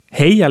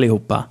Hej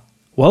allihopa!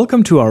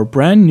 Welcome to our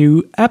brand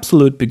new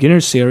Absolute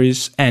Beginner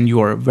series and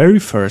your very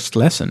first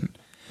lesson.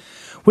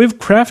 We've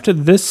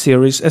crafted this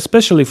series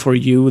especially for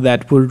you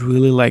that would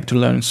really like to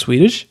learn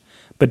Swedish,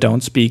 but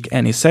don't speak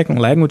any second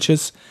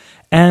languages,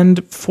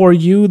 and for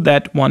you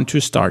that want to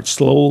start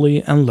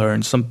slowly and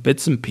learn some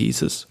bits and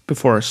pieces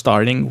before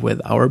starting with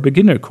our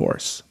beginner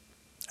course.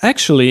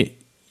 Actually,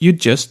 you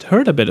just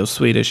heard a bit of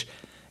Swedish.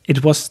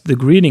 It was the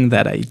greeting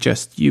that I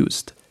just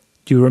used.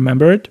 Do you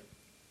remember it?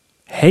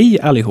 Hej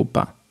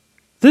allihopa.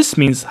 This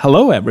means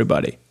hello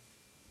everybody.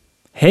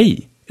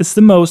 Hej is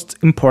the most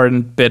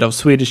important bit of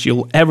Swedish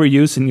you'll ever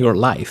use in your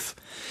life.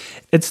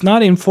 It's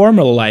not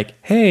informal like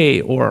hey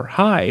or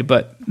hi,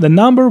 but the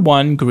number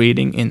one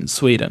greeting in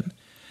Sweden.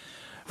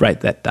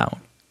 Write that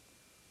down.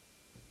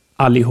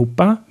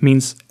 Allihopa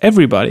means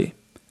everybody.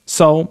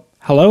 So,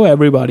 hello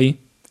everybody.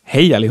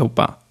 Hej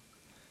allihopa.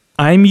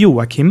 I'm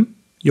Joachim,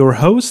 your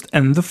host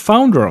and the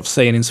founder of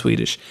Say It in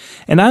Swedish,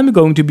 and I'm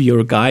going to be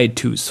your guide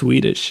to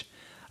Swedish.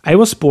 I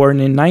was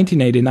born in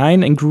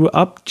 1989 and grew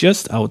up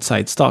just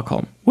outside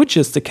Stockholm, which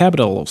is the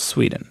capital of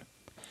Sweden.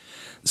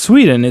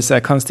 Sweden is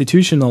a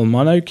constitutional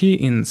monarchy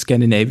in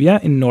Scandinavia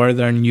in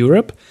Northern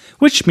Europe,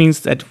 which means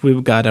that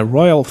we've got a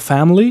royal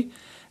family,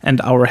 and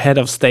our head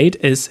of state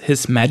is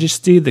His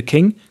Majesty the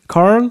King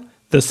Carl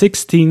the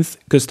 16th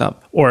Gustav,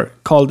 or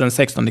Carl den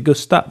 16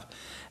 Gustav,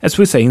 as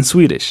we say in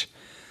Swedish.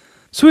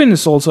 Sweden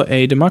is also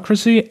a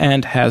democracy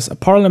and has a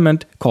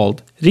parliament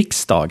called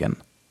Riksdagen.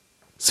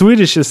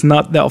 Swedish is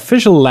not the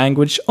official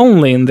language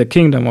only in the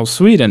Kingdom of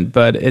Sweden,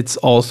 but it's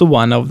also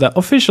one of the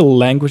official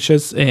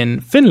languages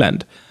in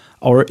Finland,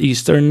 our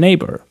eastern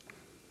neighbor.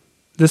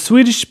 The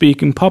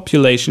Swedish-speaking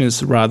population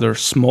is rather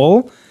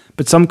small,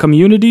 but some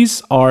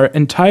communities are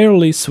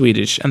entirely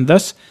Swedish, and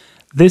thus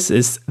this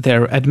is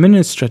their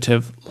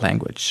administrative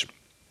language.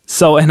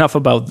 So enough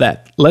about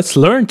that. Let's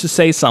learn to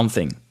say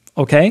something,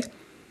 okay?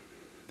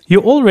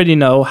 You already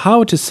know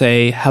how to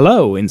say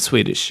hello in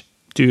Swedish.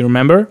 Do you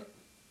remember?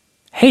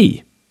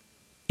 Hej.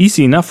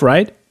 Easy enough,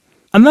 right?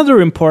 Another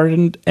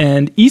important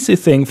and easy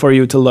thing for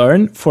you to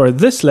learn for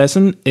this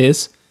lesson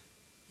is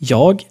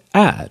jag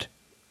är.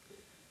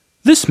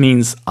 This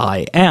means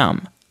I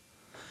am.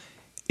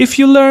 If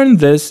you learn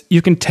this,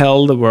 you can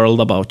tell the world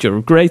about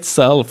your great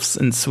selves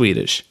in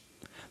Swedish.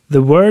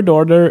 The word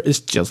order is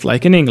just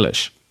like in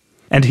English.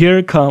 And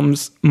here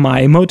comes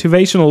my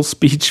motivational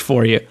speech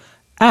for you.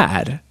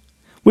 Är,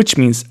 which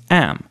means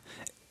am,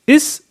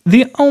 is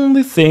the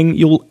only thing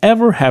you'll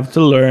ever have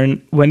to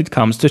learn when it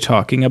comes to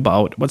talking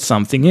about what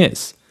something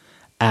is.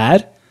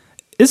 Är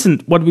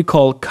isn't what we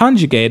call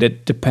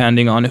conjugated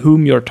depending on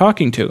whom you're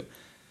talking to.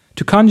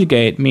 To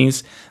conjugate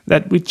means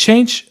that we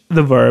change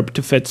the verb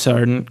to fit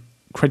certain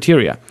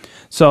criteria.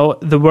 So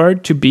the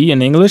word to be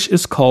in English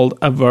is called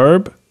a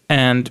verb,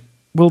 and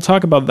we'll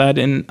talk about that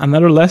in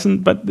another lesson,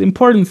 but the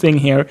important thing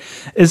here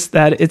is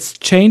that it's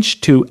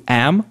changed to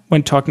am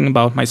when talking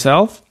about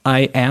myself,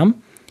 I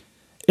am.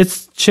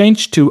 It's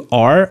changed to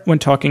are when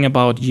talking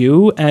about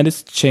you, and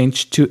it's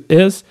changed to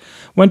is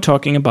when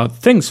talking about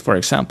things, for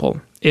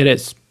example. It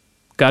is.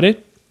 Got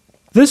it?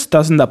 This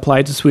doesn't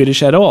apply to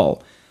Swedish at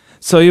all.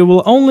 So you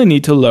will only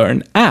need to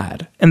learn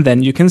är, and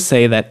then you can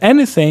say that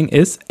anything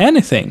is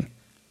anything.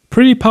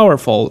 Pretty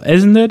powerful,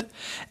 isn't it?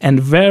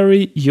 And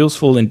very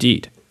useful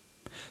indeed.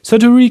 So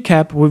to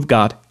recap, we've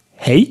got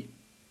hej,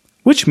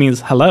 which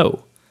means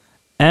hello,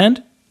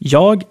 and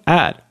jag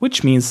är,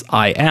 which means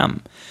I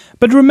am.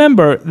 But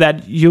remember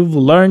that you've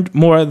learned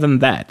more than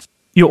that.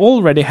 You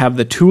already have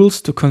the tools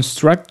to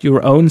construct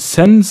your own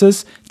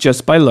sentences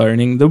just by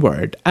learning the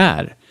word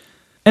är.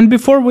 And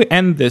before we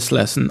end this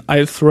lesson,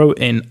 I'll throw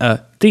in a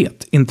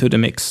det into the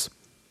mix.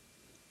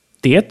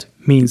 Det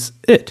means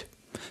it.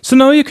 So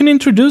now you can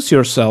introduce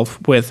yourself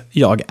with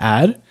jag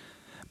är,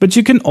 but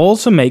you can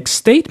also make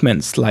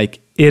statements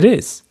like it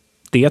is,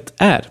 det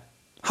är.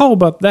 How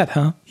about that,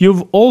 huh?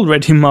 You've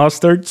already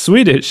mastered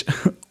Swedish,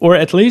 or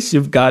at least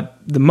you've got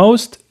the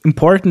most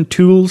important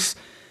tools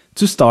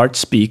to start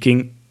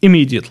speaking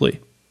immediately.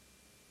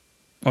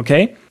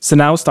 Okay, so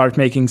now start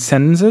making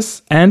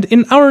sentences, and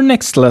in our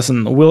next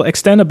lesson we'll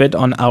extend a bit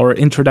on our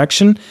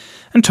introduction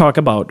and talk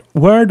about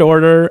word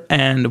order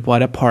and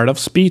what a part of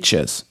speech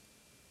is.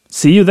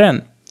 See you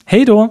then.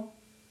 Hej då,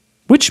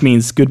 which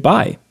means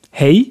goodbye.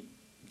 Hej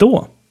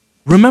då.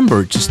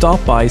 Remember to stop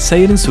by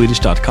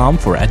sayitinswedish.com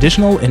for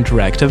additional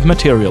interactive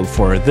material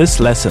for this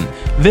lesson,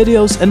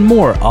 videos and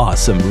more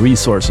awesome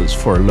resources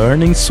for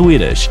learning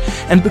Swedish,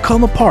 and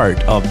become a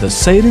part of the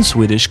Say It in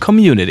Swedish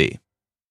community.